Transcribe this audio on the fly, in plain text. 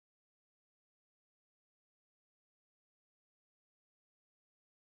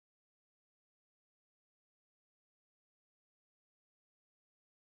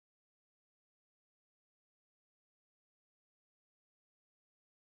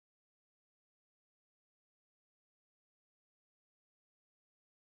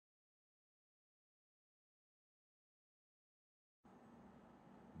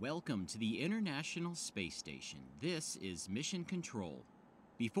Welcome to the International Space Station. This is Mission Control.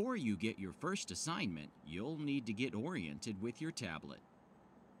 Before you get your first assignment, you'll need to get oriented with your tablet.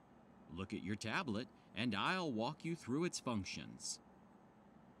 Look at your tablet, and I'll walk you through its functions.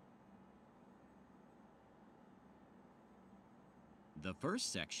 The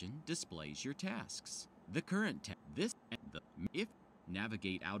first section displays your tasks. The current if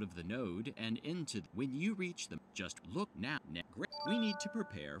navigate out of the node and into when you reach them. Just look now. We need to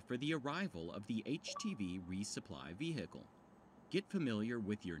prepare for the arrival of the HTV resupply vehicle. Get familiar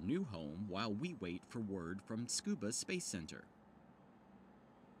with your new home while we wait for word from Scuba Space Center.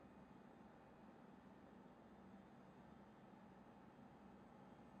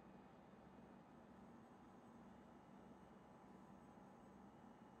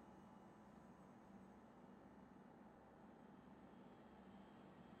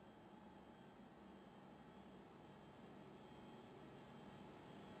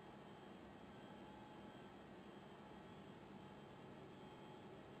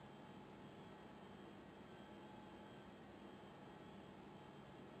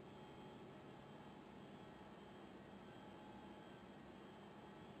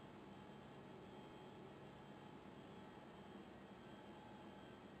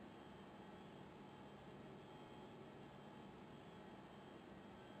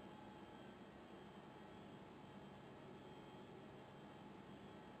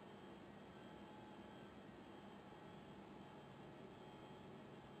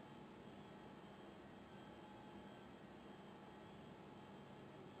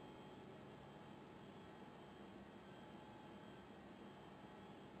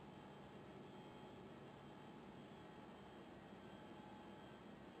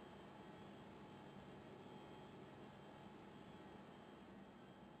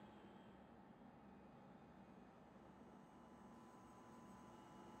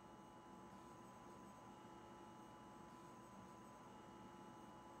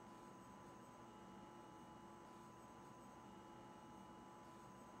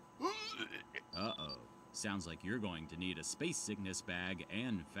 Uh-oh. Sounds like you're going to need a space sickness bag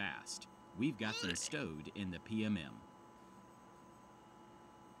and fast. We've got them stowed in the PMM.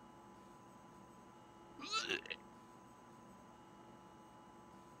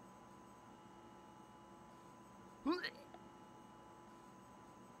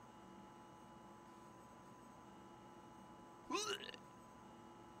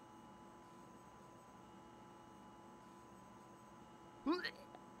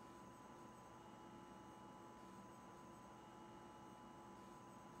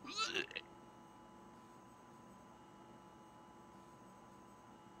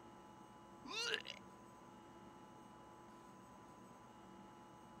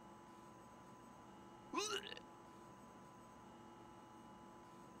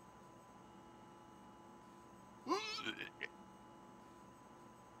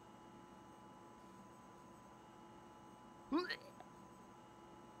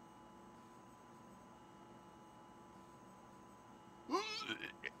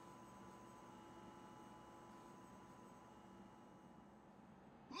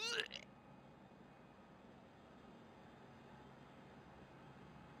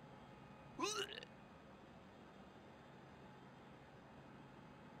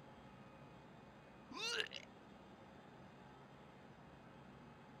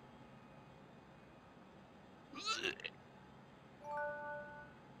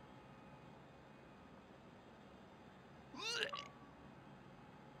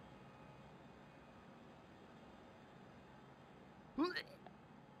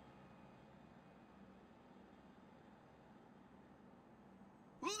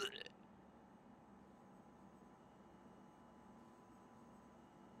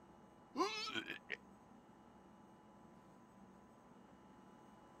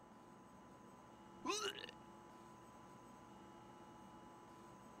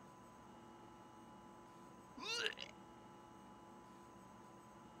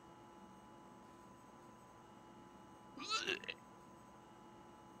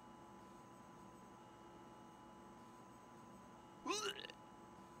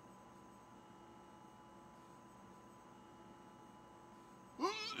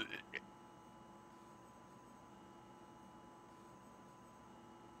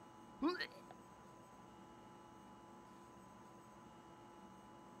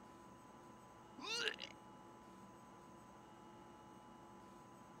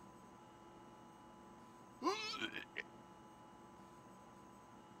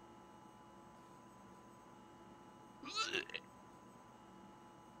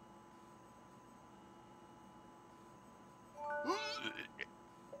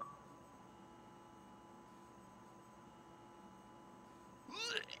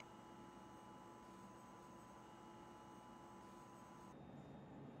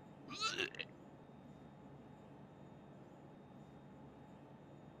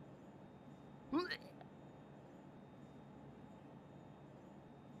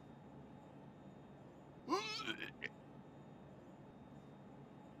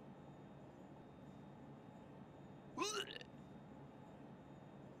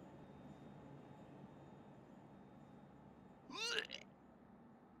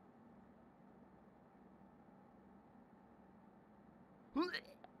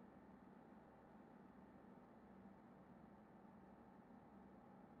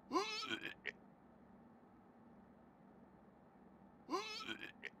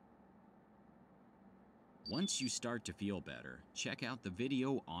 Once you start to feel better, check out the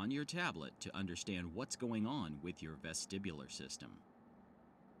video on your tablet to understand what's going on with your vestibular system.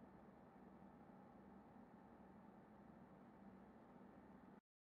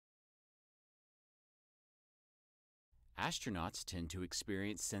 Astronauts tend to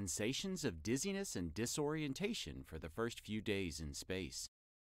experience sensations of dizziness and disorientation for the first few days in space.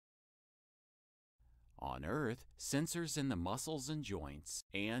 On Earth, sensors in the muscles and joints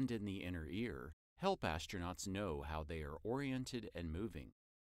and in the inner ear help astronauts know how they are oriented and moving.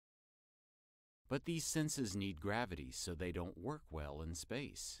 But these senses need gravity so they don't work well in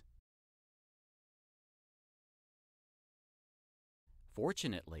space.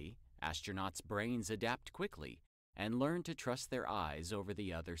 Fortunately, astronauts' brains adapt quickly and learn to trust their eyes over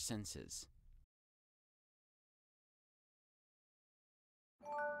the other senses.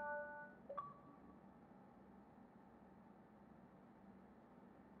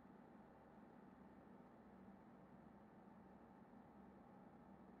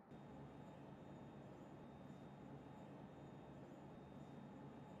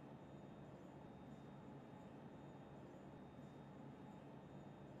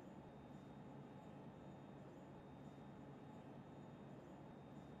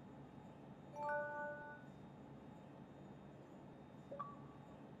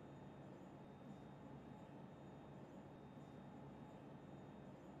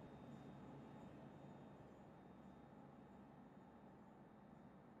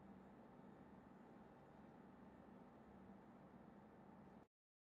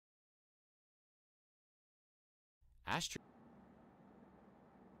 Astro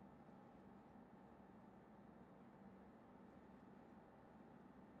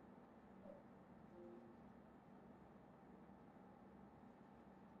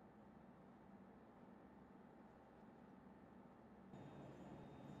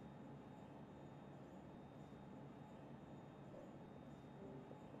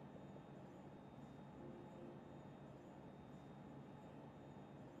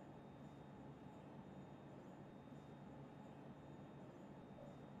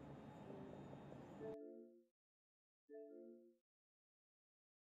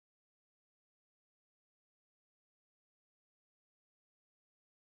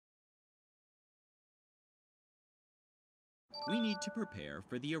We need to prepare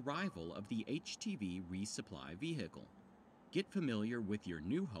for the arrival of the HTV resupply vehicle. Get familiar with your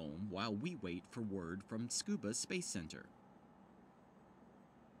new home while we wait for word from Scuba Space Center.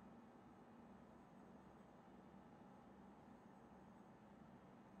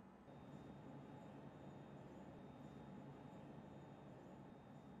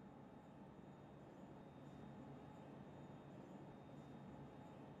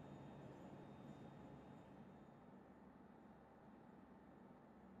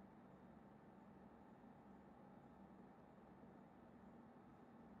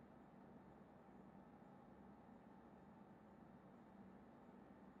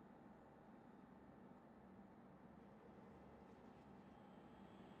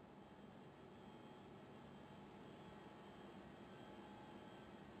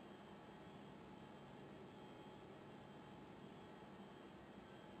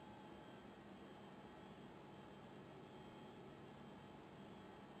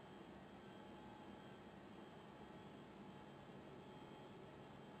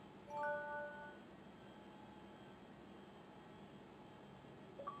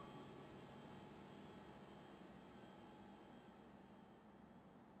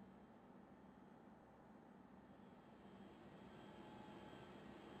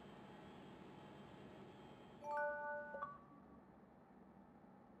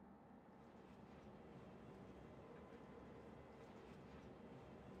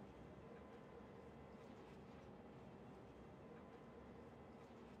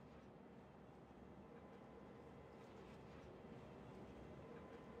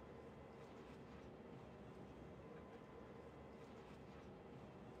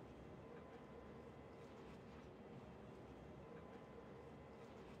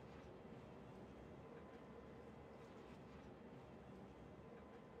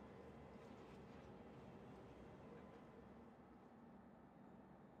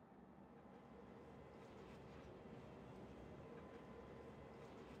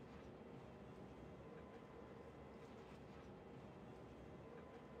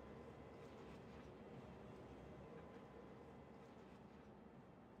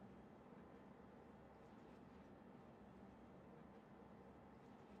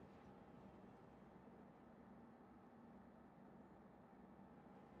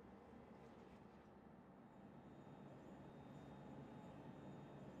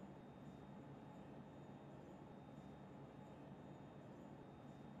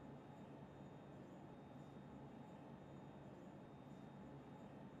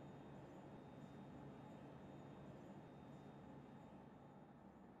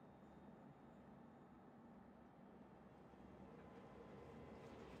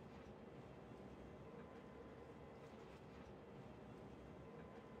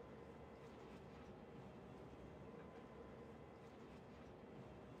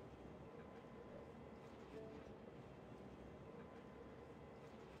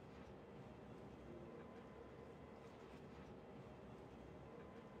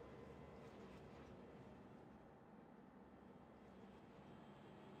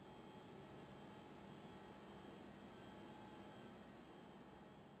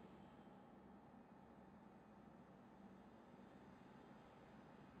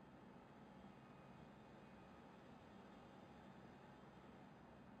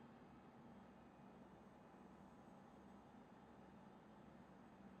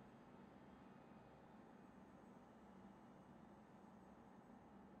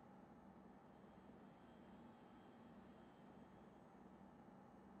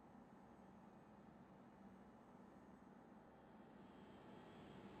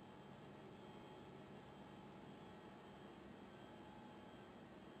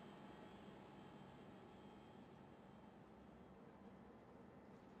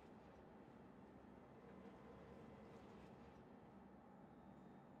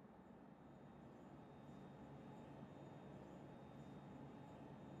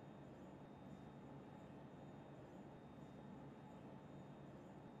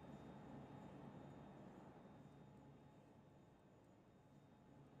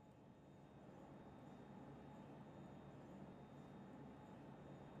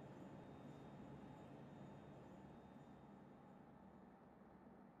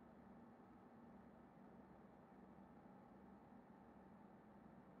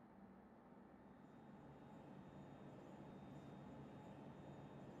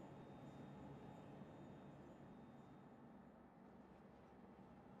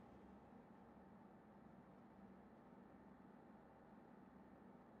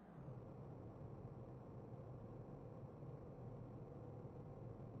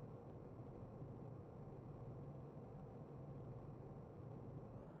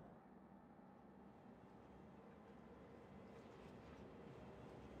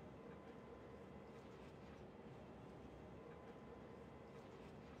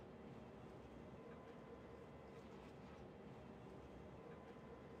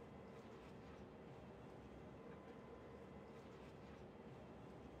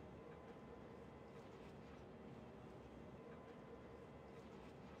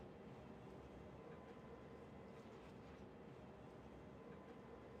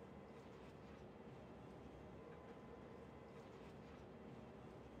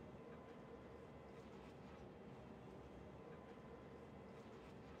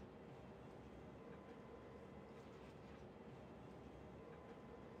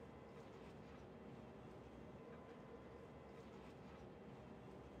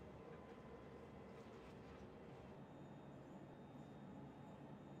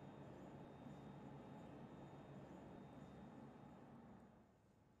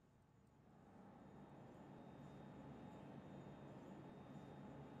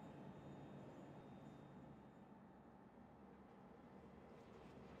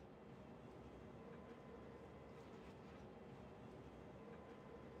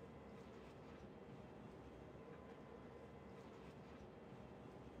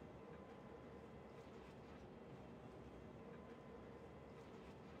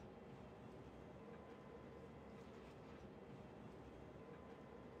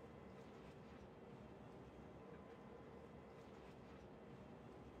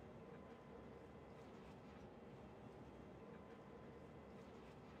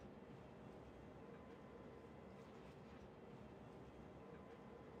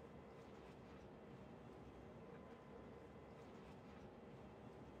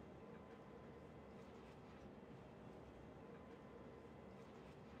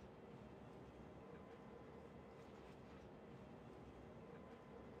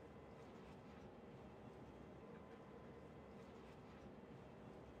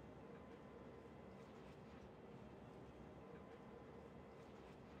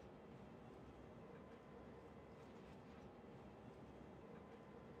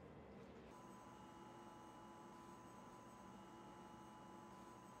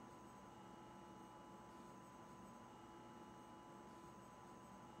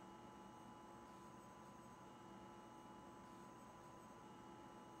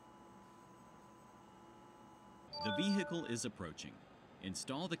 vehicle is approaching.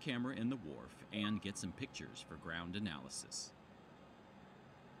 Install the camera in the wharf and get some pictures for ground analysis.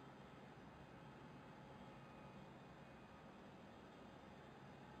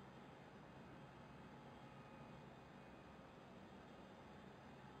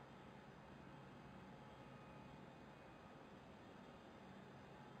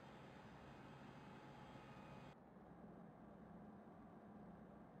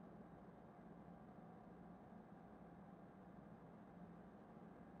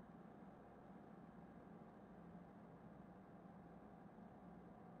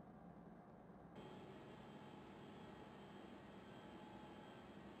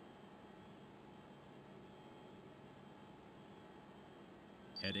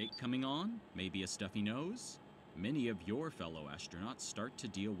 Headache coming on? Maybe a stuffy nose? Many of your fellow astronauts start to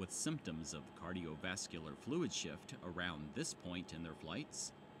deal with symptoms of cardiovascular fluid shift around this point in their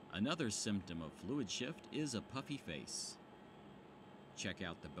flights. Another symptom of fluid shift is a puffy face. Check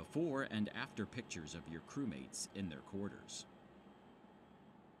out the before and after pictures of your crewmates in their quarters.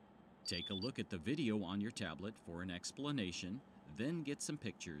 Take a look at the video on your tablet for an explanation, then get some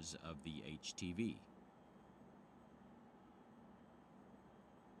pictures of the HTV.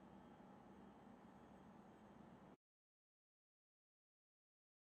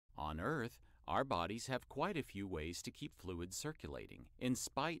 On Earth, our bodies have quite a few ways to keep fluids circulating, in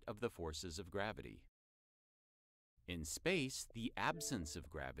spite of the forces of gravity. In space, the absence of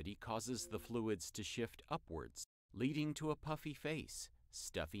gravity causes the fluids to shift upwards, leading to a puffy face,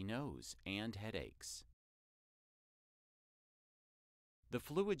 stuffy nose, and headaches. The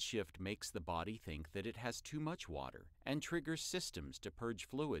fluid shift makes the body think that it has too much water and triggers systems to purge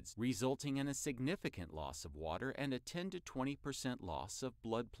fluids, resulting in a significant loss of water and a 10 to 20% loss of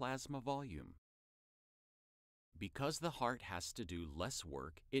blood plasma volume. Because the heart has to do less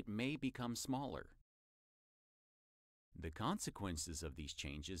work, it may become smaller. The consequences of these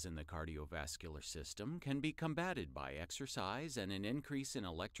changes in the cardiovascular system can be combated by exercise and an increase in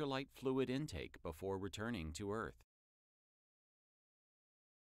electrolyte fluid intake before returning to Earth.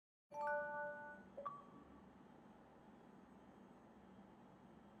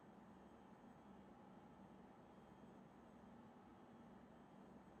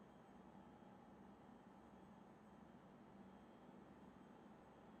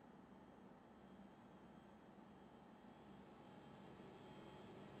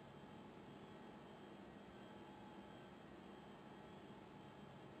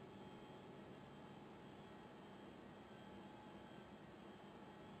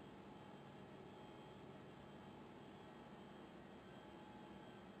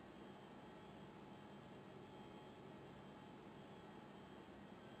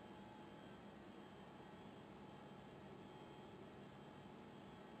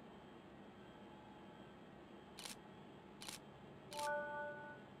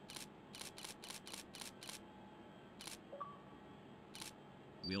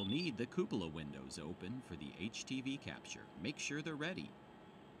 We'll need the cupola windows open for the HTV capture. Make sure they're ready.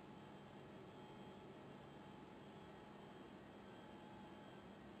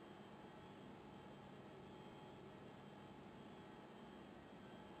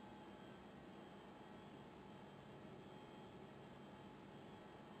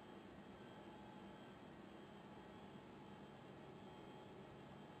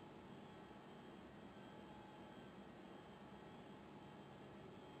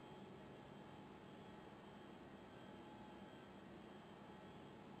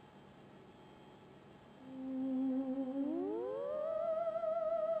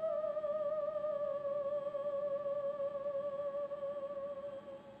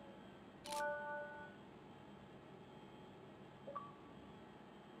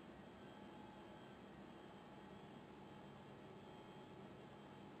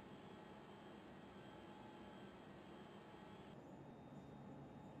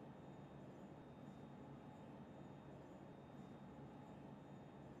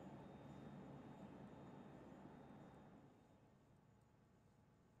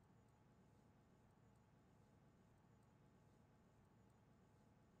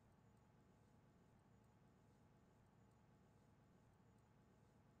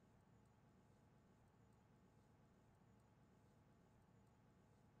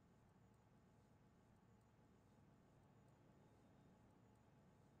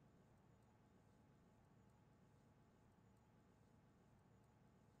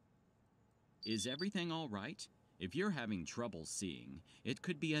 Is everything all right? If you're having trouble seeing, it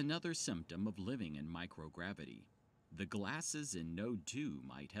could be another symptom of living in microgravity. The glasses in Node 2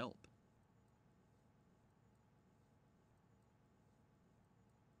 might help.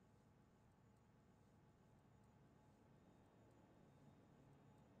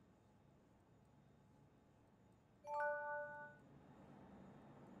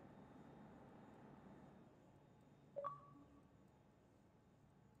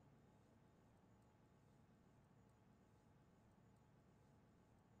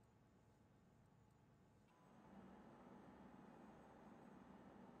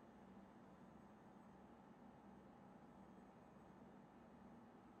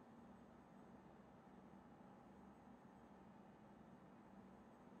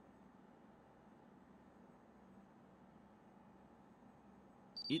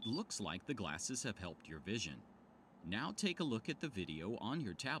 It looks like the glasses have helped your vision. Now take a look at the video on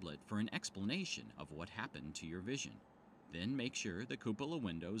your tablet for an explanation of what happened to your vision. Then make sure the cupola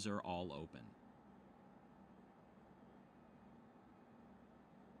windows are all open.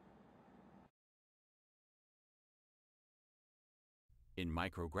 In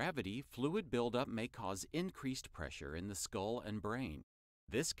microgravity, fluid buildup may cause increased pressure in the skull and brain.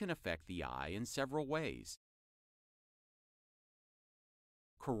 This can affect the eye in several ways.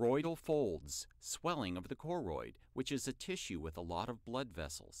 Choroidal folds, swelling of the choroid, which is a tissue with a lot of blood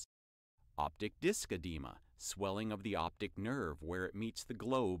vessels. Optic disc edema, swelling of the optic nerve where it meets the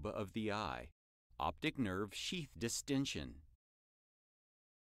globe of the eye. Optic nerve sheath distension.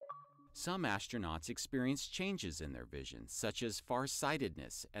 Some astronauts experience changes in their vision, such as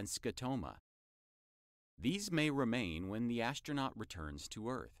farsightedness and scotoma. These may remain when the astronaut returns to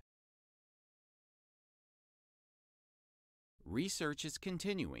Earth. Research is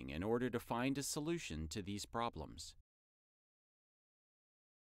continuing in order to find a solution to these problems.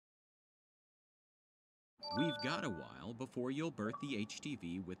 We've got a while before you'll birth the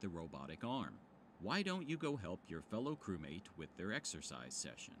HTV with the robotic arm. Why don't you go help your fellow crewmate with their exercise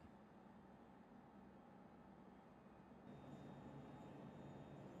session?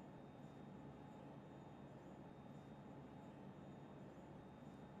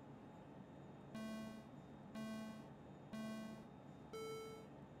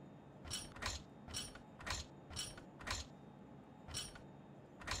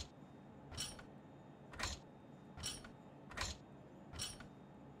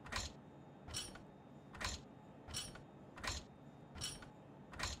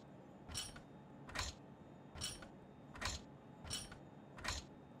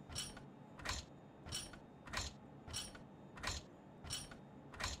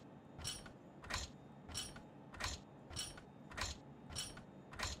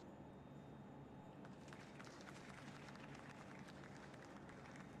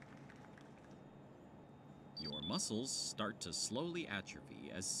 Your muscles start to slowly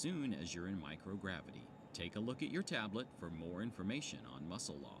atrophy as soon as you're in microgravity. Take a look at your tablet for more information on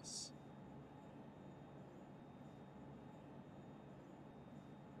muscle loss.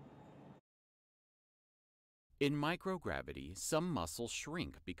 In microgravity, some muscles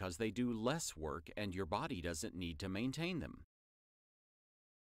shrink because they do less work and your body doesn't need to maintain them.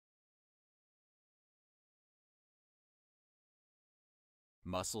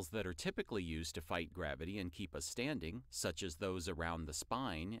 Muscles that are typically used to fight gravity and keep us standing, such as those around the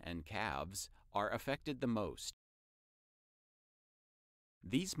spine and calves, are affected the most.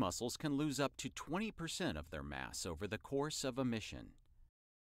 These muscles can lose up to 20% of their mass over the course of a mission.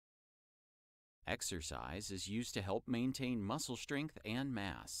 Exercise is used to help maintain muscle strength and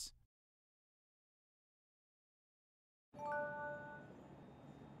mass.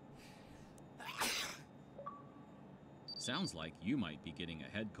 Sounds like you might be getting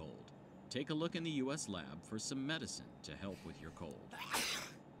a head cold. Take a look in the US lab for some medicine to help with your cold.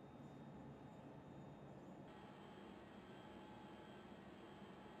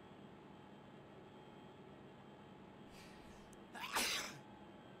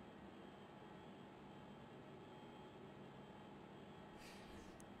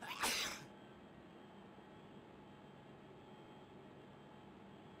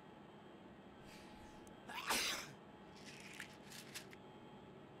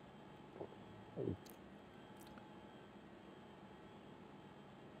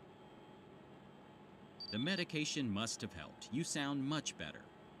 The medication must have helped. You sound much better.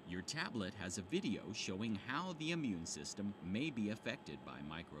 Your tablet has a video showing how the immune system may be affected by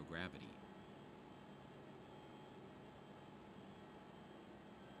microgravity.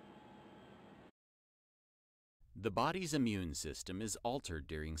 The body's immune system is altered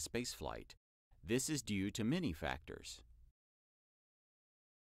during spaceflight. This is due to many factors.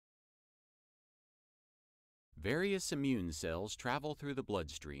 Various immune cells travel through the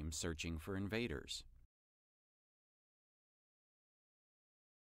bloodstream searching for invaders.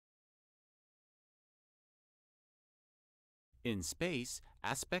 In space,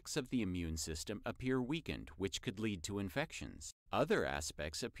 aspects of the immune system appear weakened, which could lead to infections. Other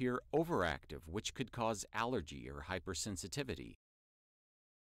aspects appear overactive, which could cause allergy or hypersensitivity.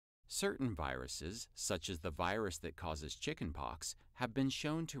 Certain viruses, such as the virus that causes chickenpox, have been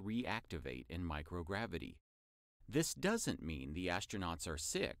shown to reactivate in microgravity. This doesn't mean the astronauts are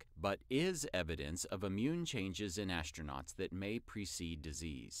sick, but is evidence of immune changes in astronauts that may precede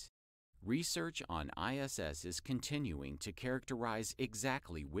disease. Research on ISS is continuing to characterize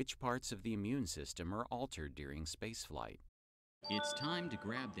exactly which parts of the immune system are altered during spaceflight. It's time to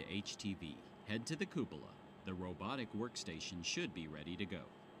grab the HTV, head to the cupola. The robotic workstation should be ready to go.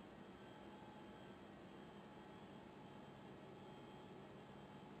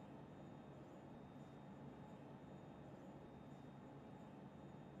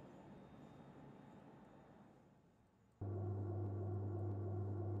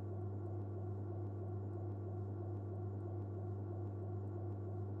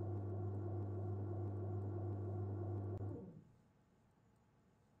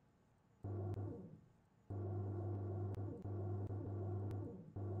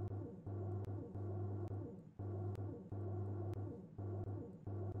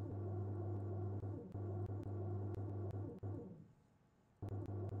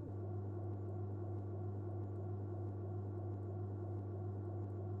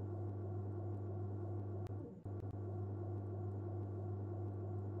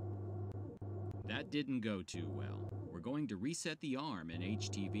 That didn't go too well. We're going to reset the arm in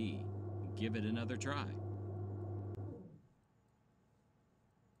HTV. Give it another try.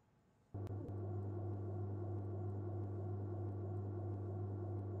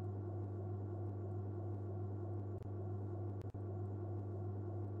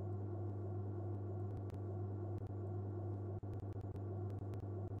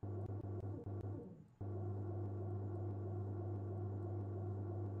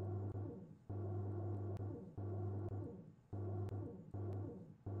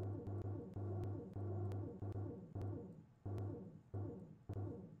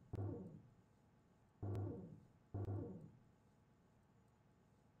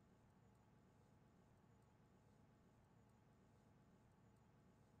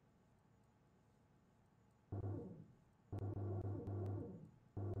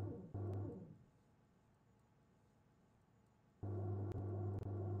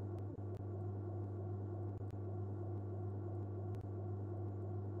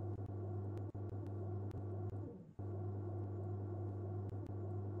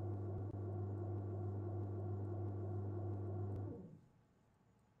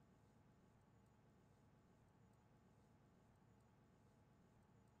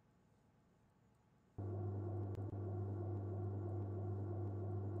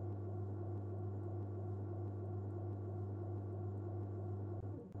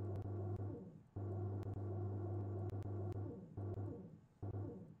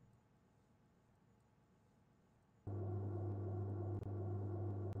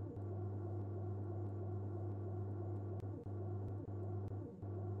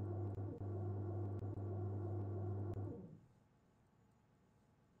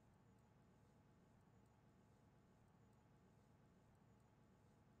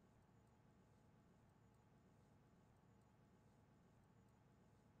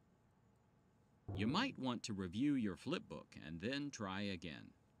 You might want to review your flipbook and then try again.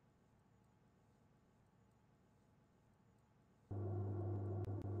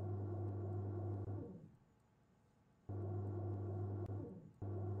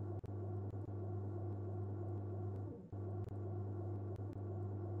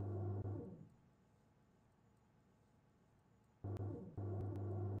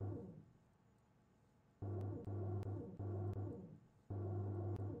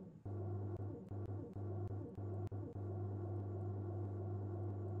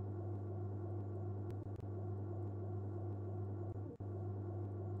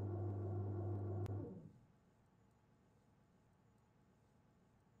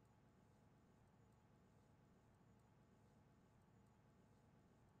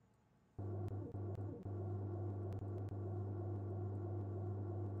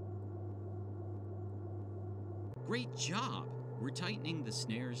 Great job! We're tightening the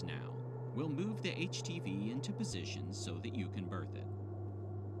snares now. We'll move the HTV into position so that you can berth it.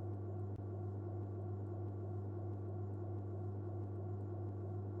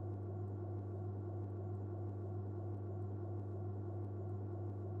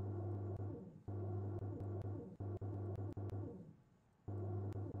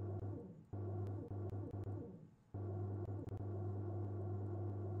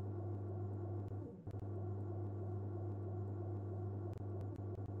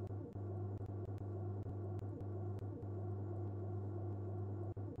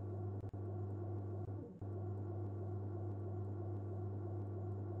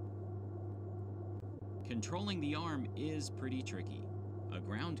 Controlling the arm is pretty tricky. A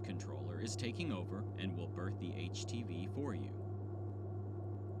ground controller is taking over and will berth the HTV for you.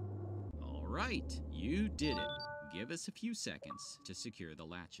 All right, you did it. Give us a few seconds to secure the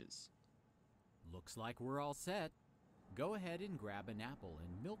latches. Looks like we're all set. Go ahead and grab an apple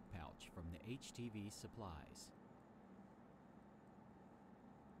and milk pouch from the HTV supplies.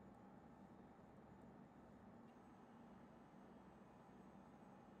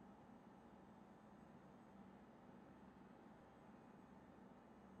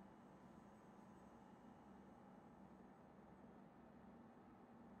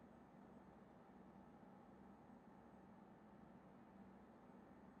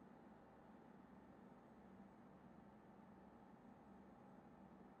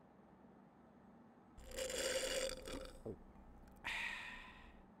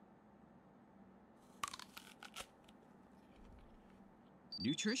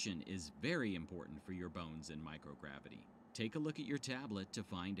 Nutrition is very important for your bones in microgravity. Take a look at your tablet to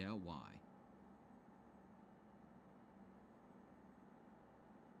find out why.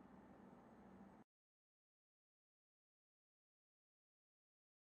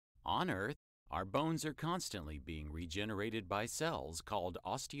 On Earth, Our bones are constantly being regenerated by cells called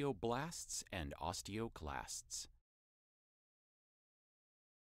osteoblasts and osteoclasts.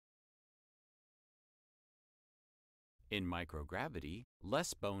 In microgravity,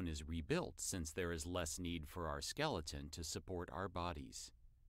 less bone is rebuilt since there is less need for our skeleton to support our bodies.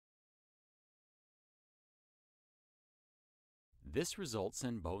 This results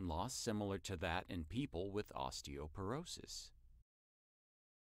in bone loss similar to that in people with osteoporosis.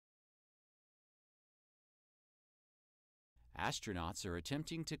 Astronauts are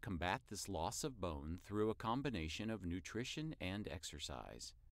attempting to combat this loss of bone through a combination of nutrition and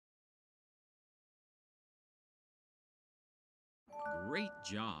exercise. Great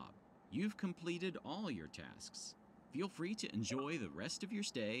job! You've completed all your tasks. Feel free to enjoy the rest of your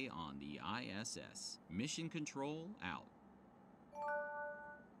stay on the ISS. Mission Control out.